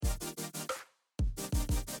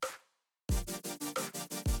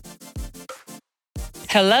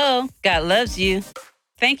Hello, God loves you.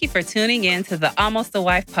 Thank you for tuning in to the Almost a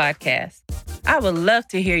Wife podcast. I would love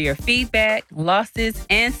to hear your feedback, losses,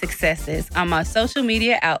 and successes on my social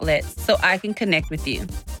media outlets so I can connect with you.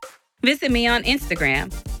 Visit me on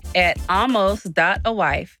Instagram at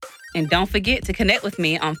almost.awife. And don't forget to connect with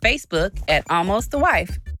me on Facebook at Almost a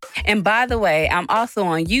Wife. And by the way, I'm also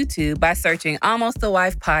on YouTube by searching Almost a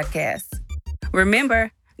Wife podcast.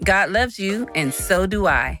 Remember, God loves you, and so do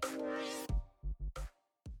I.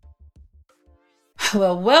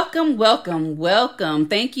 Well, welcome.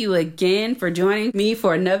 Thank you again for joining me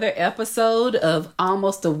for another episode of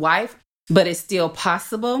Almost a Wife, but it's still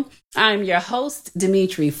possible. I'm your host,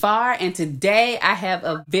 Dimitri Farr, and today I have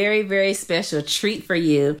a very, very special treat for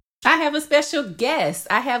you. I have a special guest.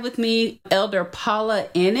 I have with me Elder Paula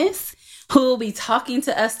Ennis, who will be talking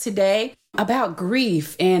to us today about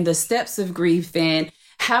grief and the steps of grief and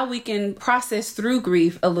how we can process through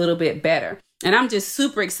grief a little bit better. And I'm just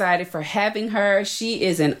super excited for having her. She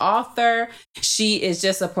is an author. She is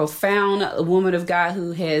just a profound woman of God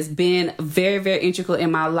who has been very, very integral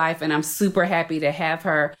in my life. And I'm super happy to have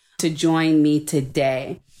her to join me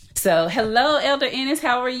today. So hello, Elder Ennis.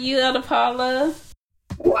 How are you, Elder Paula?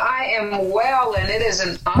 Well, I am well, and it is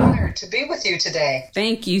an honor to be with you today.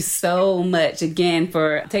 Thank you so much again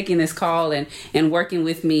for taking this call and working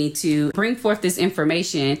with me to bring forth this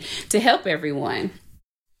information to help everyone.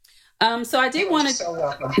 So I did want to, so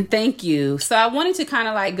welcome. Thank you. So I wanted to kind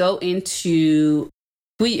of like go into,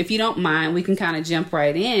 if you don't mind, we can kind of jump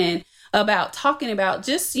right in about talking about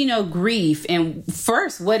just, grief. And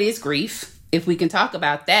first, what is grief? If we can talk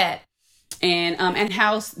about that and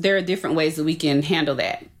how there are different ways that we can handle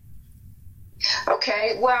that.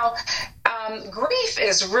 Okay, well, grief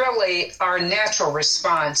is really our natural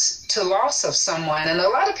response to loss of someone. And a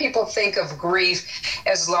lot of people think of grief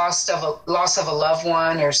as loss of a loved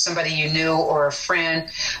one or somebody you knew or a friend.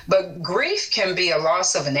 But grief can be a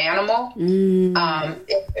loss of an animal. It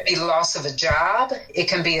can be loss of a job. It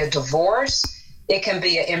can be a divorce. It can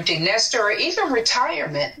be an empty nester, or even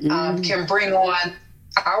retirement can bring on,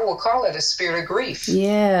 I will call it, a spirit of grief.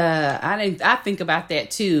 Yeah, I think about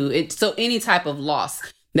that too. So any type of loss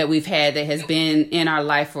that we've had that has been in our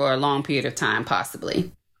life for a long period of time,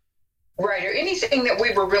 possibly. Right, or anything that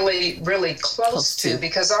we were really, really close to.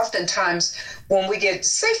 Because oftentimes when we get,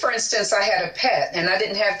 say for instance, I had a pet and I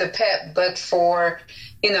didn't have the pet but for,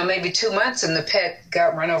 maybe 2 months, and the pet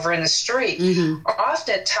got run over in the street. Mm-hmm.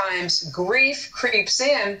 Oftentimes grief creeps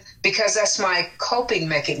in because that's my coping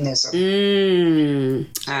mechanism.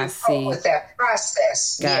 I see. With that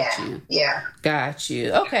process. Got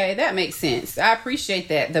you. Okay, that makes sense. I appreciate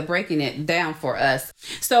that, the breaking it down for us.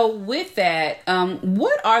 So with that,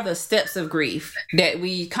 what are the steps of grief that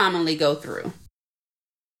we commonly go through?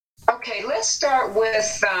 Okay, let's start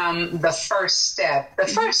with the first step. The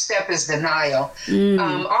first step is denial.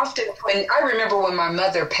 Often I remember when my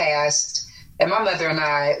mother passed, and my mother and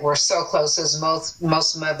I were so close, as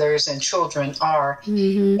most mothers and children are.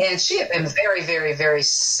 Mm-hmm. And she had been very, very, very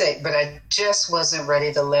sick, but I just wasn't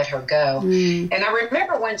ready to let her go. And I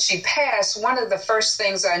remember when she passed, one of the first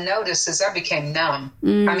things I noticed is I became numb.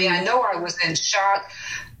 I mean, I know I was in shock,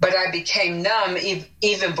 but I became numb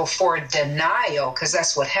even before denial, because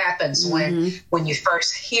that's what happens when you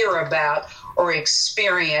first hear about or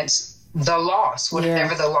experience the loss,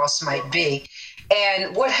 whatever the loss might be.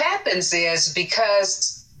 And what happens is,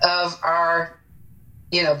 because of our,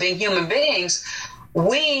 being human beings,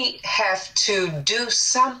 we have to do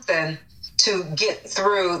something to get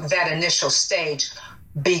through that initial stage,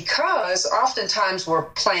 because oftentimes we're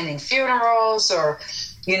planning funerals, or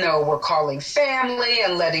we're calling family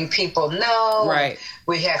and letting people know. Right.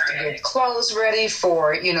 We have to get clothes ready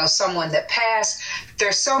for, someone that passed.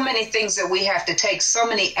 There's so many things that we have to take, so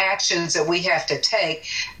many actions that we have to take,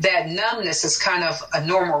 that numbness is kind of a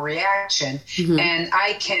normal reaction. Mm-hmm. And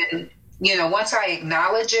I can, once I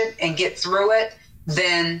acknowledge it and get through it,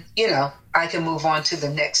 then, I can move on to the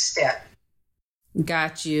next step.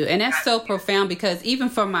 Got you. And that's so profound, because even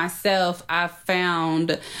for myself, I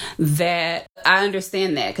found that I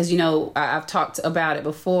understand that, because, I've talked about it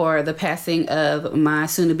before, the passing of my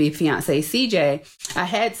soon-to-be fiance, CJ. I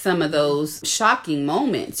had some of those shocking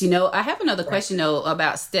moments. I have another question, though,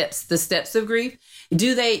 about the steps of grief.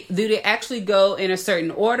 Do they actually go in a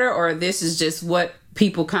certain order, or this is just what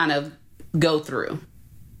people kind of go through?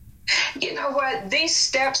 You know what? These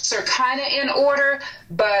steps are kind of in order,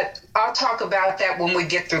 but I'll talk about that when we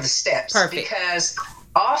get through the steps. Perfect. Because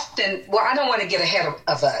often, I don't want to get ahead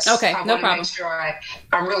of us. Okay, I no want to make sure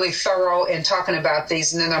I'm really thorough in talking about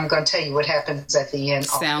these, and then I'm going to tell you what happens at the end.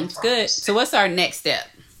 Sounds good. So what's our next step?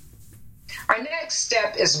 Our next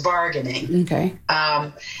step is bargaining. Okay.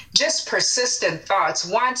 Just persistent thoughts.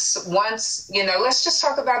 Once, let's just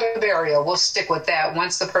talk about a burial. We'll stick with that.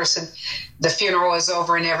 Once the funeral is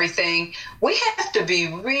over and everything, we have to be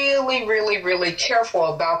really, really, really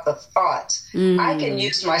careful about the thoughts. I can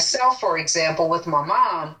use myself, for example, with my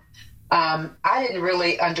mom. I didn't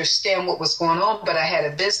really understand what was going on, but I had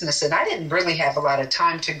a business and I didn't really have a lot of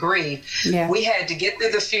time to grieve. Yeah. We had to get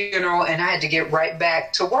through the funeral and I had to get right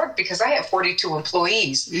back to work because I had 42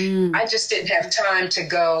 employees. I just didn't have time to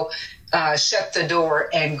go shut the door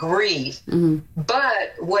and grieve.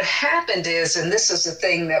 But what happened is, and this is the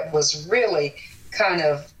thing that was really kind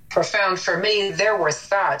of profound for me, there were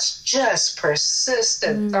thoughts, just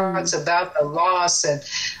persistent thoughts about the loss. And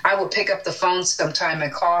I would pick up the phone sometime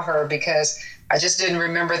and call her because I just didn't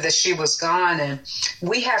remember that she was gone. And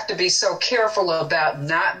we have to be so careful about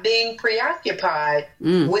not being preoccupied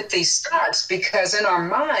with these thoughts, because in our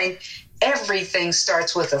mind, everything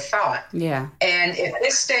starts with a thought. Yeah. And if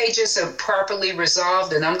this stage isn't properly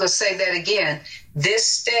resolved, and I'm going to say that again, this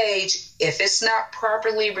stage, if it's not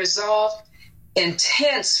properly resolved,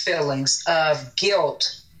 intense feelings of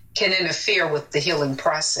guilt can interfere with the healing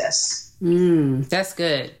process. That's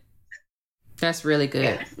good. That's really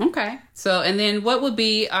good. Yeah. Okay. So, and then what would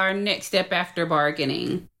be our next step after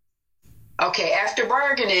bargaining? Okay. After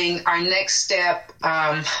bargaining, our next step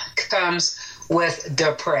comes with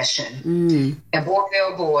depression. And boy,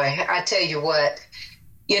 oh boy, I tell you what,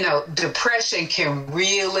 depression can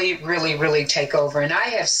really, really, really take over. And I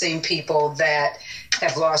have seen people that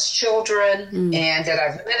have lost children and that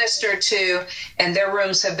I've ministered to, and their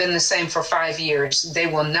rooms have been the same for 5 years. They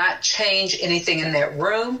will not change anything in that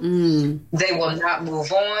room. They will not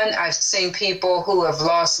move on. I've seen people who have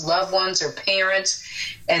lost loved ones or parents,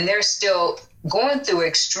 and they're still going through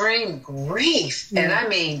extreme grief, and I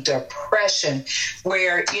mean depression,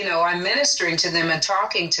 where, I'm ministering to them and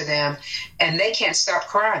talking to them, and they can't stop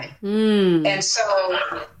crying. And so,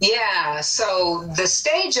 so the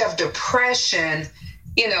stage of depression,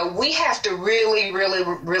 we have to really, really,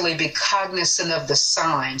 really be cognizant of the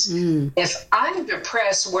signs. If I'm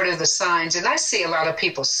depressed, what are the signs? And I see a lot of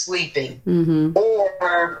people sleeping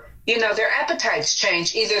or their appetites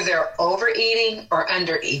change. Either they're overeating or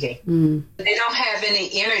undereating. They don't have any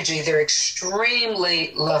energy. They're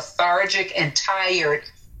extremely lethargic and tired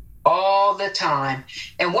all the time.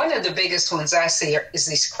 And one of the biggest ones I see is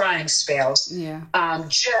these crying spells.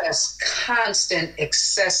 Just constant,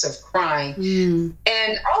 excessive crying.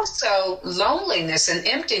 And also loneliness and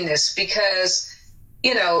emptiness because,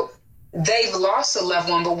 they've lost a loved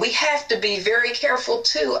one, but we have to be very careful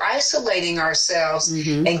too, isolating ourselves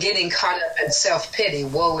and getting caught up in self-pity.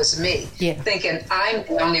 Woe is me. Thinking I'm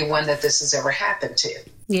the only one that this has ever happened to.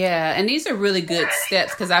 Yeah, and these are really good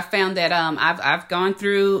steps because I found that I've gone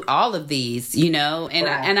through all of these,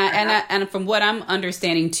 and from what I'm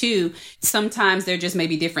understanding too, sometimes there just may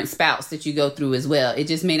be different spouts that you go through as well. It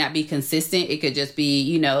just may not be consistent. It could just be,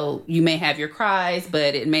 you may have your cries,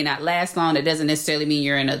 but it may not last long. It doesn't necessarily mean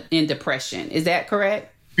you're in depression. Is that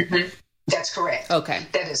correct? That's correct. Okay,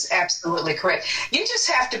 that is absolutely correct. You just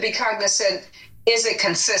have to be cognizant. Is it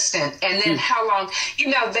consistent? And then how long?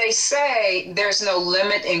 They say there's no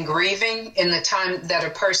limit in grieving in the time that a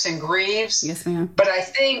person grieves. Yes, ma'am. But I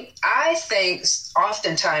think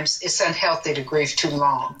oftentimes it's unhealthy to grieve too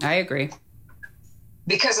long. I agree.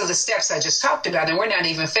 Because of the steps I just talked about. And we're not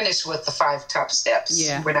even finished with the 5 top steps.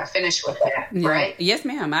 Yeah. We're not finished with that, right? Yes,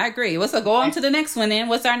 ma'am. I agree. So go on to the next one then.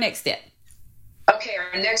 What's our next step? Okay,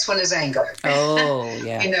 our next one is anger. Oh,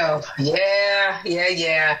 yeah.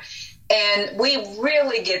 Yeah. And we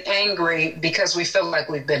really get angry because we feel like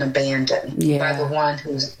we've been abandoned by the one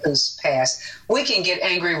who's passed. We can get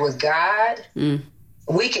angry with God.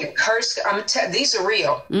 We can curse. These are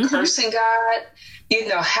real. Cursing God.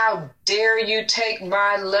 How dare you take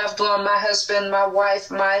my loved one, my husband, my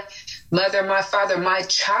wife, my mother, my father, my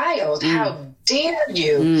child. How dare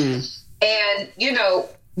you? And,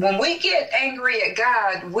 when we get angry at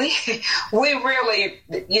God, we really,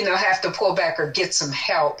 have to pull back or get some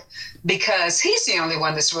help, because he's the only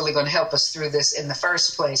one that's really going to help us through this in the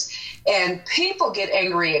first place. And people get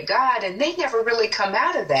angry at God and they never really come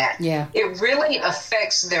out of that. Yeah. It really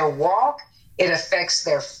affects their walk. It affects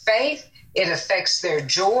their faith. It affects their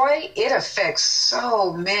joy. It affects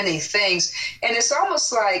so many things. And it's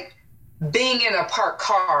almost like being in a parked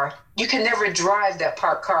car. You can never drive that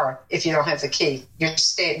parked car if you don't have the key.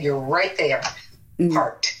 You're right there,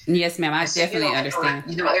 parked. Yes, ma'am. I definitely understand.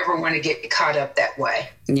 You don't ever want to get caught up that way.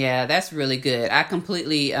 Yeah, that's really good. I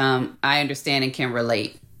completely, I understand and can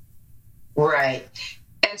relate. Right.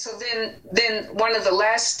 And so then one of the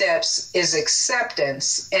last steps is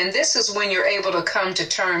acceptance. And this is when you're able to come to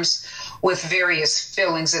terms with various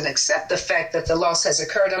feelings and accept the fact that the loss has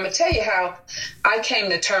occurred. I'm going to tell you how I came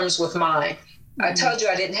to terms with mine. I told you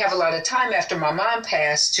I didn't have a lot of time after my mom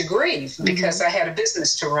passed to grieve because I had a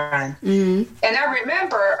business to run. And I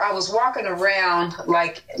remember I was walking around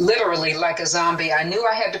like literally like a zombie. I knew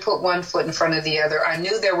I had to put one foot in front of the other. I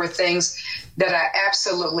knew there were things that I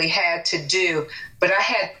absolutely had to do, but I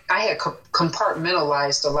had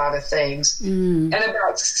compartmentalized a lot of things. And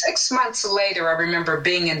about 6 months later, I remember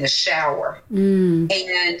being in the shower and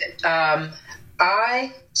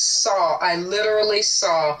I literally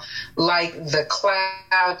saw like the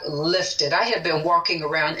cloud lifted. I had been walking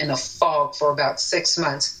around in a fog for about 6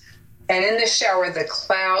 months. And in the shower, the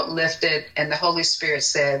cloud lifted and the Holy Spirit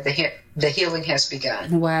said, the healing has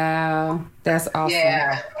begun. Wow. That's awesome.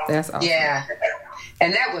 Yeah. That's awesome. Yeah.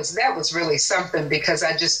 And that was really something because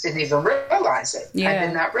I just didn't even realize it. Yeah. I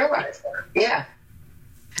did not realize it. Yeah.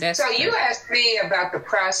 So you asked me about the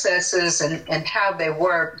processes and how they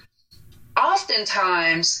work.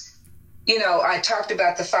 Oftentimes, I talked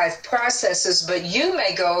about the 5 processes, but you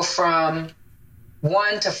may go from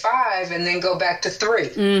 1 to 5 and then go back to 3.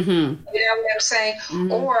 You know what I'm saying?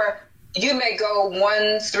 Or you may go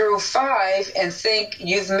 1 through 5 and think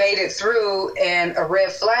you've made it through and a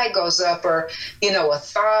red flag goes up, or, a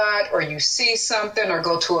thought, or you see something, or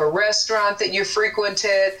go to a restaurant that you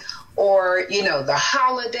frequented, or, the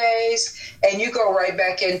holidays, and you go right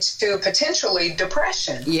back into potentially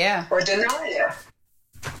depression. Yeah. Or denial.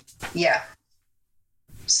 Yeah.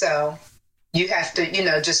 So you have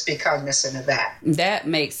to, just be cognizant of that. That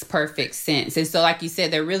makes perfect sense. And so, like you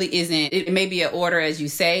said, there really isn't, it may be an order as you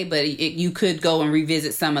say, but you could go and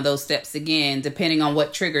revisit some of those steps again, depending on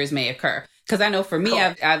what triggers may occur. Because I know for me,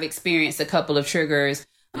 I've experienced a couple of triggers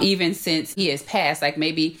even since he has passed, like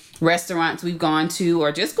maybe restaurants we've gone to,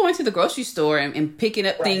 or just going to the grocery store and picking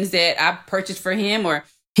up things that I purchased for him or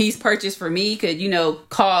he's purchased for me could,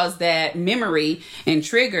 cause that memory and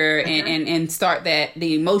trigger and start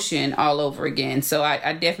the emotion all over again. So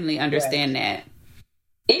I definitely understand that.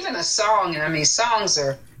 Even a song, songs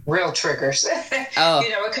are real triggers.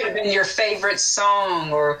 It could have been your favorite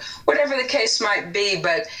song or whatever the case might be.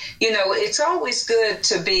 But, it's always good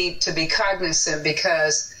to be cognizant,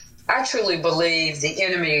 because I truly believe the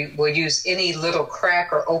enemy will use any little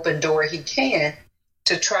crack or open door he can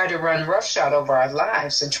to try to run roughshod over our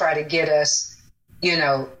lives and try to get us,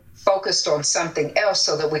 focused on something else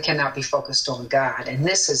so that we cannot be focused on God. And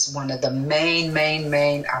this is one of the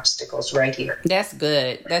main obstacles right here. That's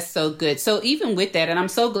good. That's so good. So even with that, and I'm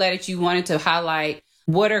so glad that you wanted to highlight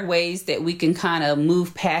what are ways that we can kind of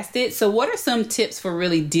move past it. So what are some tips for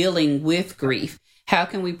really dealing with grief? How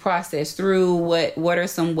can we process through? What are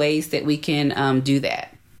some ways that we can do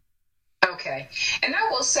that? Okay. And I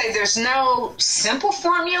will say there's no simple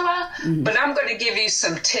formula, but I'm going to give you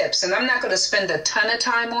some tips, and I'm not going to spend a ton of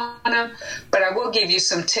time on them, but I will give you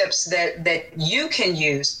some tips that you can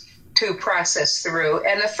use to process through.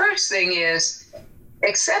 And the first thing is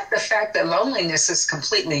accept the fact that loneliness is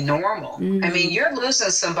completely normal. You're losing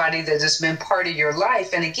somebody that has been part of your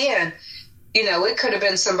life. And again, it could have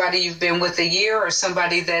been somebody you've been with a year, or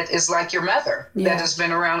somebody that is like your mother that has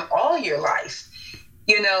been around all your life.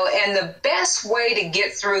 And the best way to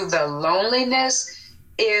get through the loneliness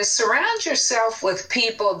is surround yourself with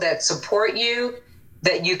people that support you,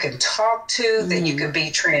 that you can talk to, that you can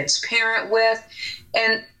be transparent with,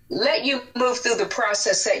 and let you move through the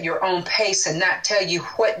process at your own pace and not tell you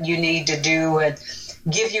what you need to do and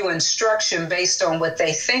give you instruction based on what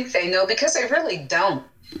they think they know, because they really don't.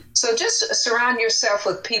 So just surround yourself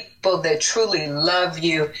with people that truly love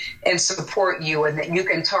you and support you, and that you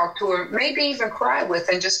can talk to, or maybe even cry with,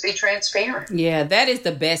 and just be transparent. Yeah, that is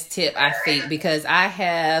the best tip, I think, because I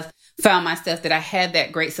have found myself that I had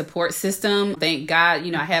that great support system. Thank God,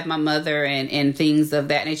 I have my mother and things of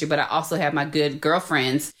that nature, but I also have my good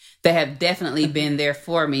girlfriends that have definitely been there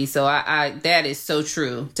for me. So I that is so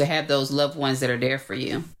true, to have those loved ones that are there for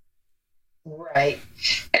you. Right.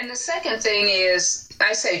 And the second thing is,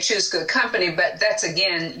 I say choose good company, but that's,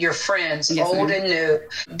 again, your friends, old and new,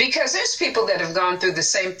 because there's people that have gone through the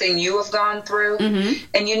same thing you have gone through,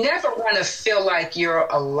 and you never want to feel like you're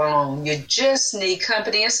alone. You just need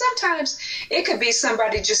company. And sometimes it could be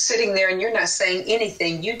somebody just sitting there and you're not saying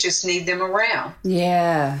anything. You just need them around.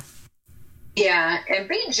 Yeah. Yeah. And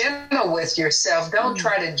be gentle with yourself. Don't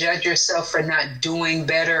try to judge yourself for not doing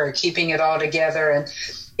better or keeping it all together. And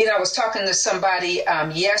I was talking to somebody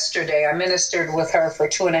yesterday. I ministered with her for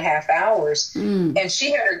 2.5 hours, and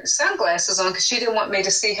she had her sunglasses on because she didn't want me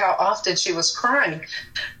to see how often she was crying.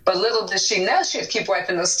 But little did she know she'd keep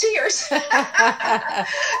wiping those tears. So,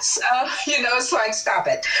 it's like, stop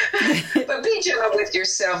it. But be gentle with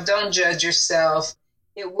yourself. Don't judge yourself.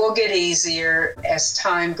 It will get easier as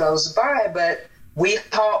time goes by, but we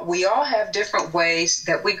all have different ways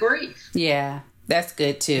that we grieve. Yeah, that's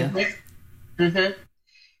good too. Mm-hmm. Mm-hmm.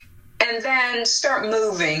 And then start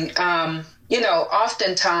moving.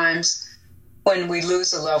 Oftentimes when we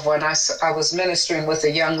lose a loved one, I was ministering with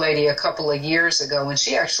a young lady a couple of years ago, and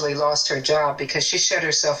she actually lost her job because she shut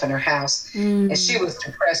herself in her house. And she was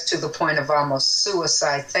depressed to the point of almost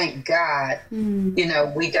suicide. Thank God,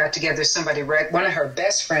 we got together. One of her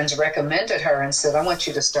best friends recommended her and said, I want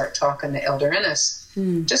you to start talking to Elder Ennis.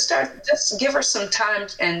 Just give her some time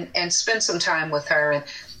and spend some time with her. And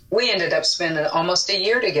we ended up spending almost a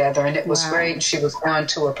year together, and it was great. And she was going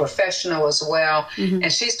to a professional as well,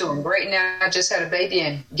 and she's doing great now. I just had a baby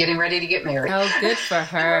and getting ready to get married. Oh, good for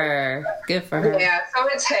her. Good for her. Yeah, so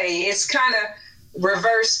it's kind of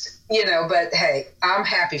reversed, but hey, I'm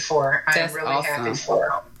happy for her. I'm really awesome. Happy for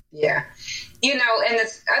her. Yeah. And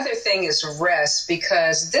the other thing is rest,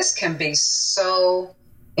 because this can be so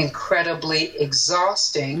incredibly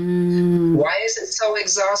exhausting. Why is it so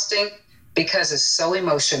exhausting? Because it's so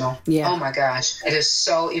emotional. Yeah. Oh my gosh, it is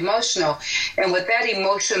so emotional. And with that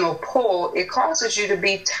emotional pull, it causes you to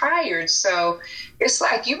be tired. So it's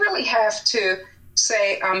like you really have to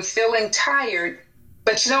say, I'm feeling tired,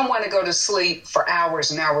 but you don't want to go to sleep for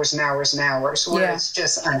hours and hours and hours and hours where it's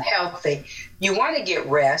just unhealthy. You want to get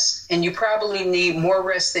rest, and you probably need more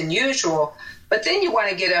rest than usual, but then you want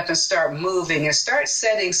to get up and start moving and start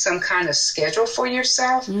setting some kind of schedule for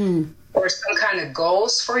yourself. Or some kind of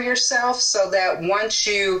goals for yourself, so that once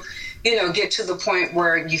you get to the point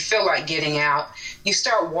where you feel like getting out, you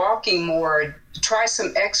start walking more, try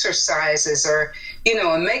some exercises, or,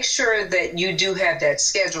 and make sure that you do have that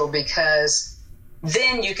schedule, because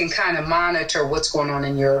then you can kind of monitor what's going on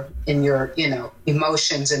in your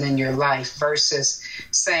emotions and in your life, versus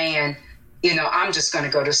saying, I'm just going to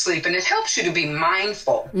go to sleep. And it helps you to be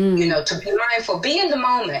mindful, to be mindful, be in the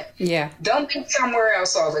moment. Yeah. Don't be somewhere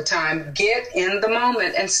else all the time. Get in the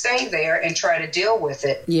moment and stay there and try to deal with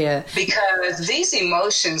it. Yeah. Because these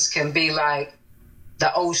emotions can be like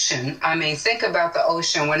the ocean. I mean, think about the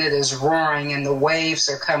ocean when it is roaring and the waves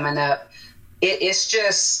are coming up. It's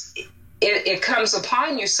just... It comes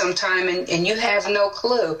upon you sometime and you have no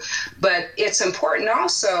clue. But it's important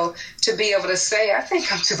also to be able to say, I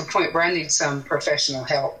think I'm to the point where I need some professional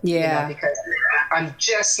help. Yeah. Because I'm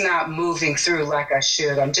just not moving through like I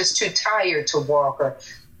should. I'm just too tired to walk, or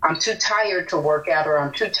I'm too tired to work out, or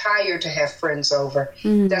I'm too tired to have friends over.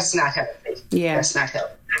 That's not healthy. Yeah. That's not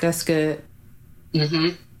healthy. That's good.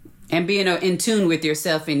 And being in tune with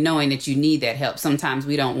yourself and knowing that you need that help. Sometimes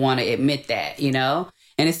we don't want to admit that,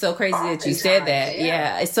 And it's so crazy that you said that.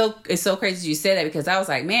 Yeah. It's so crazy you said that, because I was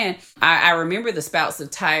like, man, I remember the spouts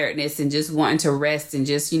of tiredness and just wanting to rest and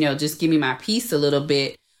just, just give me my peace a little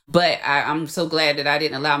bit. But I'm so glad that I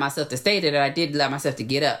didn't allow myself to stay there, that I did allow myself to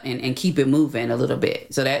get up and keep it moving a little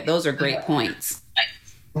bit. So those are great points.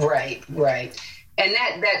 Right. And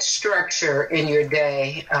that structure in your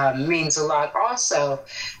day means a lot. Also,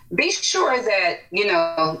 be sure that,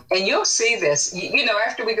 and you'll see this,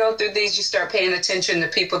 after we go through these, you start paying attention to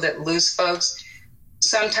people that lose folks.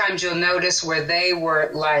 Sometimes you'll notice where they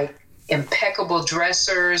were like impeccable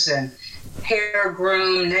dressers and hair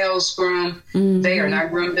groomed, nails groomed. They are not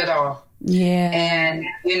groomed at all. Yeah. And,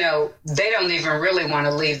 they don't even really want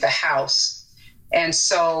to leave the house. And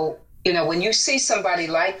so, when you see somebody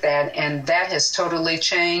like that and that has totally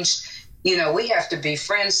changed, we have to be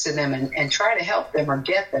friends to them and try to help them or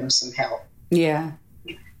get them some help. Yeah.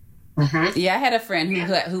 Yeah, I had a friend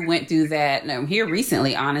who went through that here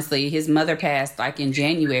recently, honestly. His mother passed like in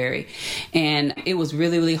January, and it was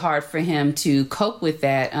really, really hard for him to cope with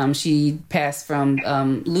that. She passed from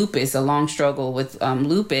lupus, a long struggle with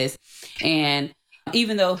lupus. And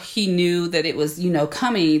even though he knew that it was,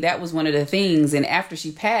 coming, that was one of the things. And after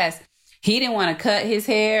she passed, he didn't want to cut his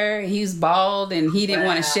hair. He was bald, and he didn't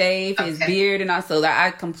want to shave his beard. And also,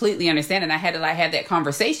 I completely understand. And I had to have that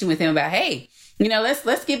conversation with him about, hey,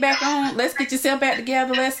 let's get back on. Let's get yourself back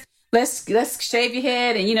together. Let's shave your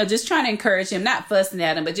head, and just trying to encourage him, not fussing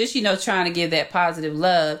at him, but just trying to give that positive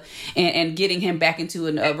love and getting him back into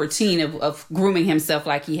a routine of grooming himself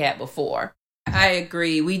like he had before. I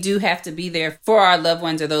agree. We do have to be there for our loved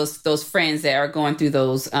ones or those friends that are going through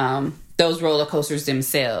those roller coasters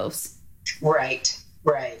themselves. Right.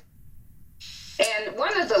 And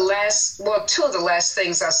two of the last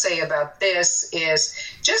things I'll say about this is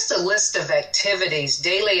just a list of activities,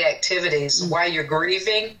 daily activities while you're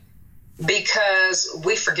grieving, because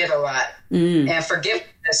we forget a lot. And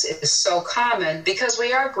forgiveness is so common because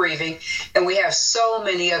we are grieving and we have so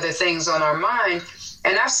many other things on our mind.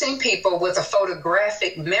 And I've seen people with a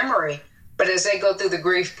photographic memory, but as they go through the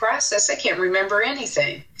grief process, they can't remember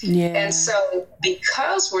anything. Yeah. And so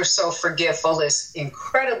because we're so forgetful, it's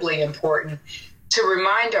incredibly important to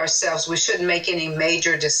remind ourselves we shouldn't make any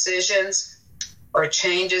major decisions or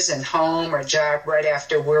changes in home or job right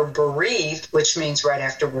after we're bereaved, which means right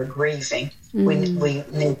after we're grieving. We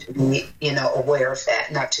need to be, aware of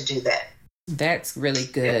that, not to do that. That's really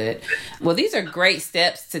good. Well, these are great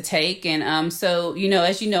steps to take. And so,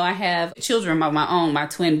 as you know, I have children of my own, my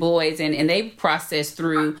twin boys, and they process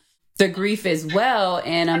through the grief as well.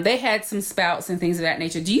 And they had some spouts and things of that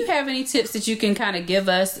nature. Do you have any tips that you can kind of give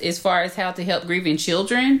us as far as how to help grieving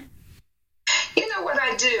children? You know what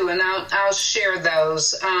I do, and I'll share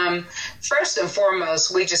those. First and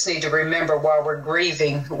foremost, we just need to remember while we're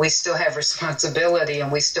grieving, we still have responsibility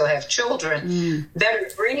and we still have children that are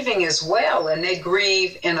grieving as well, and they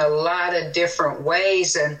grieve in a lot of different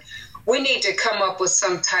ways. And we need to come up with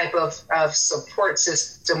some type of support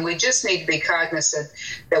system. We just need to be cognizant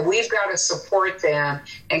that we've got to support them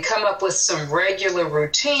and come up with some regular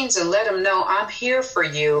routines and let them know I'm here for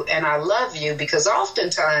you and I love you, because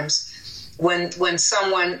oftentimes when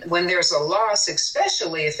there's a loss,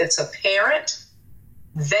 especially if it's a parent,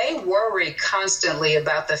 they worry constantly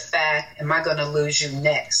about the fact, am I going to lose you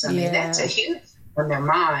next? I mean, that's a huge on their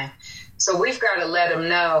mind. So we've got to let them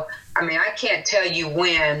know. I mean, I can't tell you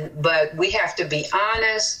when, but we have to be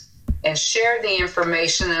honest and share the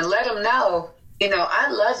information and let them know, I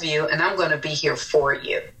love you and I'm going to be here for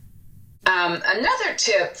you. Another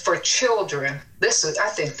tip for children, I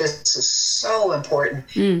think this is so important,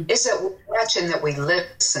 is that we're watching, that we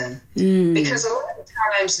listen. Because a lot of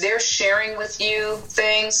times they're sharing with you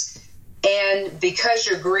things, and because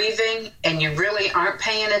you're grieving and you really aren't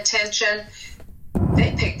paying attention,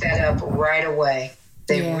 they pick that up right away.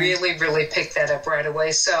 They really, really pick that up right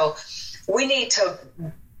away. So we need to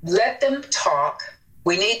let them talk.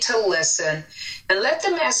 We need to listen and let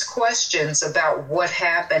them ask questions about what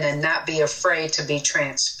happened and not be afraid to be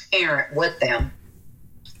transparent with them.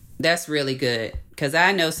 That's really good, because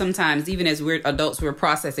I know sometimes, even as we're adults, we're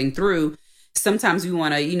processing through, sometimes we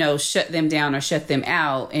want to, shut them down or shut them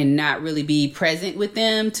out and not really be present with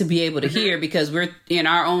them to be able to hear, because we're in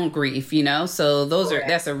our own grief, so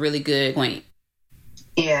that's a really good point.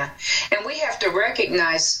 Yeah. And we have to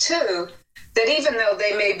recognize too that even though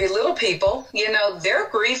they may be little people, they're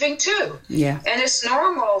grieving too. Yeah. And it's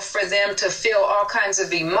normal for them to feel all kinds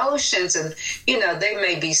of emotions. And, they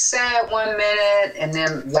may be sad one minute and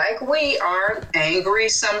then, like we are, angry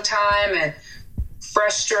sometime and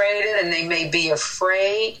frustrated, and they may be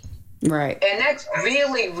afraid. Right. And that's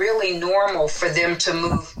really, really normal for them to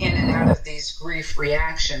move in and out of these grief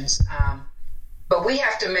reactions. But we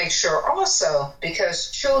have to make sure also,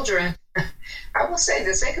 because children, I will say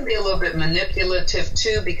this, they can be a little bit manipulative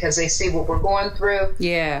too, because they see what we're going through.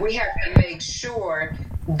 Yeah. We have to make sure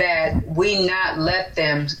that we not let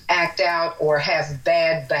them act out or have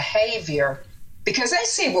bad behavior, because they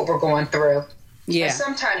see what we're going through. Yeah. And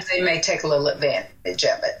sometimes they may take a little advantage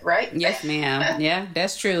of it, right? Yes, ma'am. Yeah,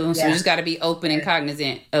 that's true. So you just got to be open and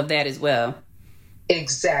cognizant of that as well.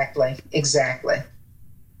 Exactly.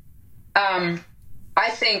 I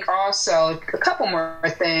think also a couple more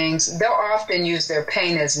things. They'll often use their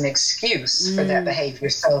pain as an excuse for that behavior.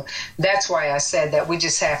 So that's why I said that we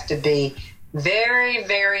just have to be very,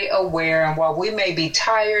 very aware. And while we may be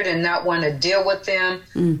tired and not want to deal with them,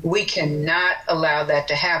 we cannot allow that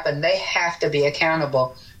to happen. They have to be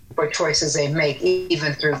accountable for choices they make,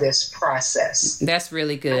 even through this process. That's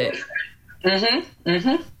really good.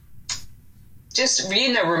 Just,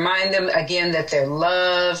 remind them again that they're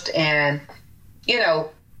loved, and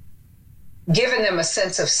giving them a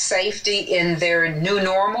sense of safety in their new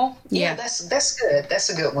normal. Yeah, that's good. That's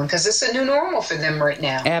a good one, because it's a new normal for them right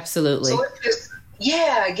now. Absolutely. So it's just,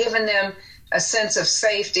 giving them a sense of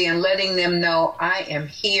safety and letting them know I am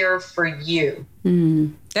here for you.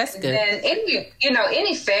 That's good. And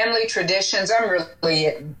any family traditions, I'm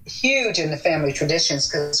really huge in the family traditions,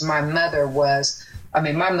 because my mother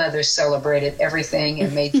celebrated everything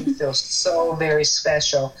and made you feel so very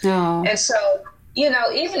special. Oh. And so,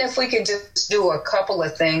 even if we could just do a couple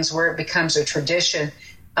of things where it becomes a tradition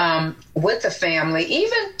with the family,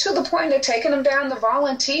 even to the point of taking them down to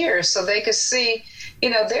volunteers so they could see,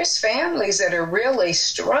 there's families that are really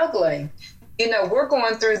struggling. we're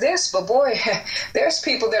going through this, but boy, there's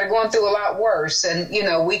people that are going through a lot worse. And,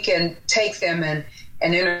 we can take them and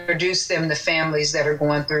introduce them to families that are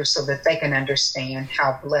going through so that they can understand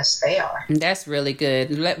how blessed they are. That's really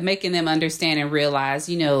good. Making them understand and realize,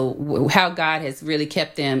 how God has really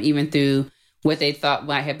kept them even through what they thought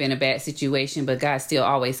might have been a bad situation, but God still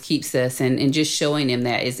always keeps us, and just showing them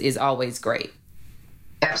that is always great.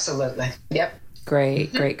 Absolutely. Yep.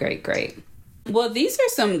 Great. Well, these are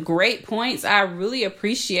some great points. I really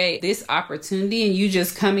appreciate this opportunity and you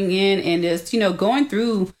just coming in and just, going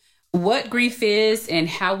through what grief is and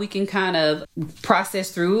how we can kind of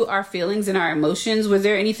process through our feelings and our emotions. Was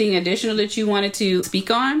there anything additional that you wanted to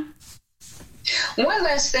speak on? One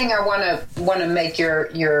last thing I want to make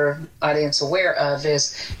your audience aware of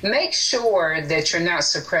is make sure that you're not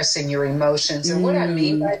suppressing your emotions. And what I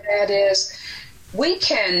mean by that is we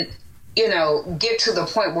can, get to the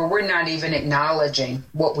point where we're not even acknowledging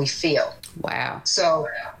what we feel. Wow. So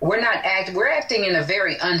we're acting in a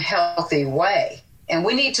very unhealthy way. And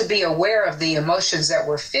we need to be aware of the emotions that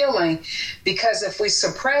we're feeling, because if we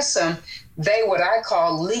suppress them, they, what I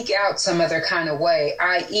call, leak out some other kind of way,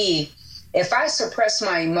 i.e., if I suppress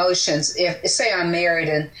my emotions, if say I'm married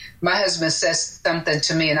and my husband says something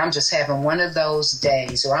to me and I'm just having one of those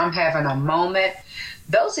days, or I'm having a moment,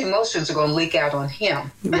 those emotions are going to leak out on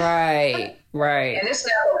him. Right. And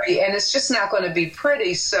it's just not going to be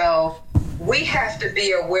pretty. So we have to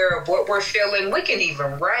be aware of what we're feeling. We can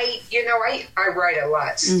even write. I write a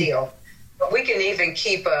lot still, but we can even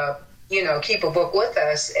keep a book with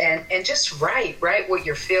us and just write what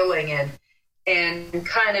you're feeling and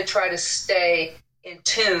kind of try to stay in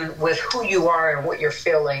tune with who you are and what you're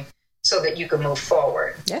feeling so that you can move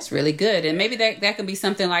forward. That's really good. And maybe that could be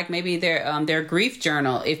something like maybe their grief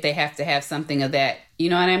journal, if they have to have something of that. You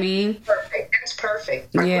know what I mean? Perfect. That's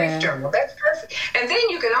perfect. My grief journal. That's perfect. And then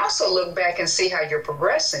you can also look back and see how you're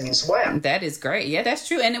progressing as well. That is great. Yeah, that's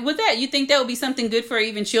true. And with that, you think that would be something good for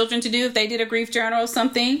even children to do if they did a grief journal or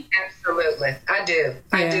something? Absolutely. I do.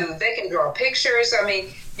 They can draw pictures. I mean,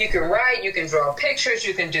 you can write, you can draw pictures,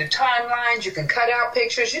 you can do timelines, you can cut out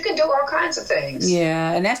pictures, you can do all kinds of things.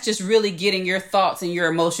 Yeah, and that's just really getting your thoughts and your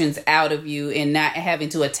emotions out of you and not having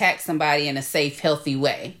to attack somebody in a safe, healthy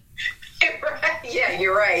way. Yeah,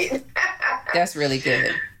 you're right. That's really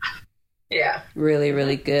good. Yeah. Really,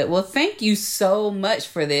 really good. Well, thank you so much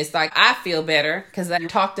for this. Like, I feel better because I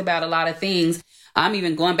talked about a lot of things. I'm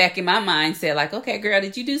even going back in my mindset, like, okay, girl,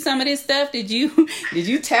 did you do some of this stuff? Did you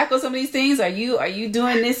tackle some of these things? Are you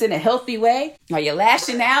doing this in a healthy way? Are you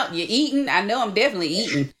lashing out? You eating? I know I'm definitely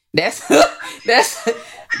eating. That's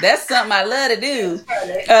something I love to do.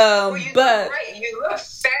 But you look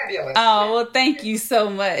fabulous. Oh, well, thank you so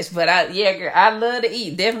much. But girl, I love to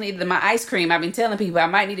eat. Definitely my ice cream. I've been telling people I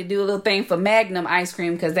might need to do a little thing for Magnum ice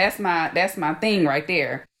cream because that's my thing right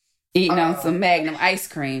there. Eating on some Magnum ice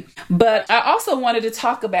cream. But I also wanted to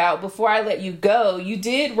talk about, before I let you go, you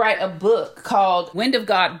did write a book called Wind of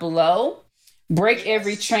God Blow, Break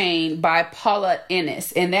Every Chain by Paula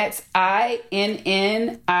Ennis. And that's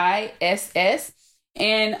INNISS.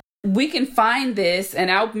 And we can find this, and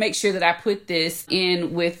I'll make sure that I put this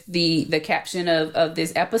in with the caption of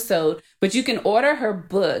this episode. But you can order her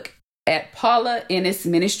book at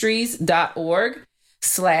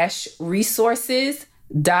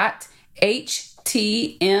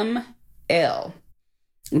paulaennisministries.org/resources.html.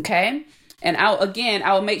 Okay. And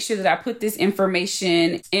I'll make sure that I put this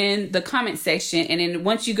information in the comment section. And then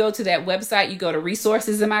once you go to that website, you go to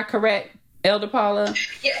resources. Am I correct, Elder Paula?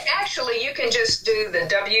 Yeah, actually, you can just do the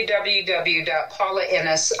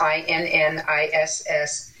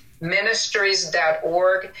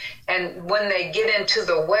www.paulaennisministries.org. And when they get into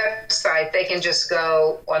the website, they can just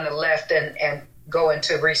go on the left and go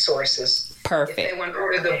into resources. Perfect. If they want to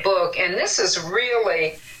order the book. And this is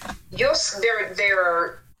really, there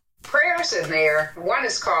are prayers in there. One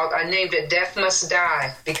is called, I named it Death Must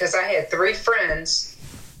Die, because I had 3 friends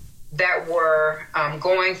that were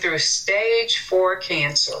going through stage 4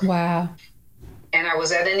 cancer. Wow. And I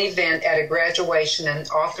was at an event at a graduation, and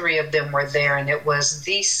all 3 of them were there, and it was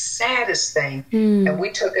the saddest thing. And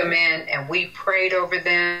we took them in, and we prayed over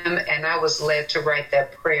them, and I was led to write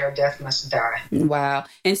that prayer, Death Must Die. Wow.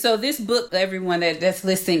 And so this book, everyone that's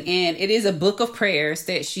listening in, it is a book of prayers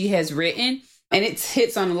that she has written, and it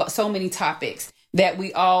hits on so many topics that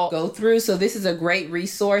we all go through. So this is a great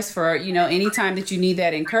resource for, anytime that you need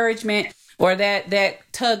that encouragement or that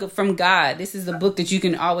tug from God. This is a book that you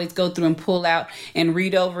can always go through and pull out and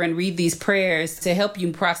read over and read these prayers to help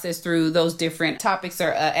you process through those different topics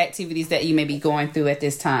or activities that you may be going through at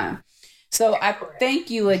this time. So I thank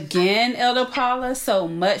you again, Elder Paula, so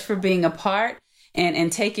much for being a part.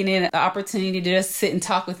 and taking in the opportunity to just sit and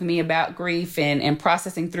talk with me about grief and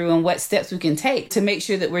processing through and what steps we can take to make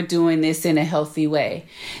sure that we're doing this in a healthy way.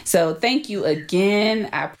 So thank you again.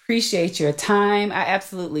 I appreciate your time. I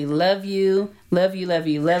absolutely love you. Love you, love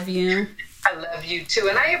you, love you. I love you too.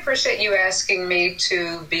 And I appreciate you asking me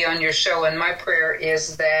to be on your show. And my prayer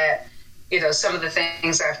is that, some of the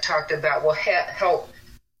things I've talked about will help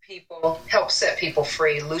set people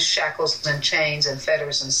free, loose shackles and chains and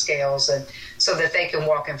fetters and scales, and so that they can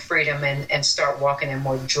walk in freedom and start walking in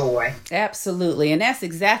more joy. Absolutely. And that's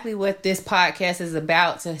exactly what this podcast is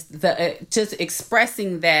about, just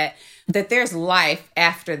expressing that there's life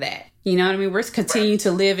after that. You know what I mean? We're continuing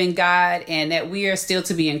to live in God, and that we are still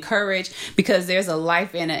to be encouraged because there's a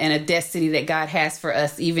life and a destiny that God has for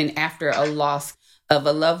us, even after a loss of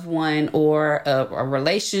a loved one or a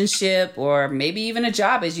relationship or maybe even a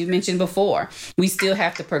job, as you mentioned before. We still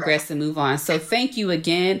have to progress and move on. So thank you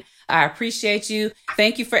again. I appreciate you.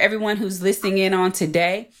 Thank you for everyone who's listening in on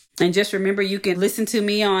today. And just remember, you can listen to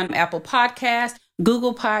me on Apple Podcasts,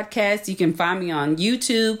 Google Podcasts. You can find me on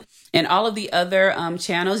YouTube and all of the other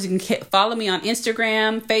channels. You can follow me on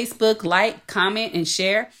Instagram, Facebook, like, comment, and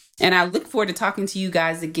share. And I look forward to talking to you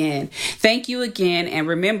guys again. Thank you again. And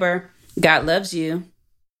remember, God loves you.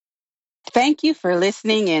 Thank you for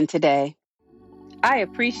listening in today. I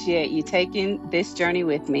appreciate you taking this journey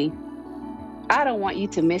with me. I don't want you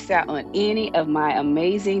to miss out on any of my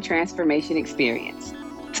amazing transformation experience.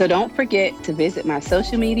 So don't forget to visit my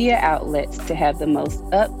social media outlets to have the most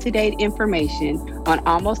up-to-date information on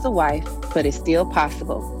Almost a Wife, but It's Still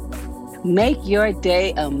Possible. Make your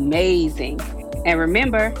day amazing. And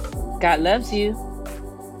remember, God loves you.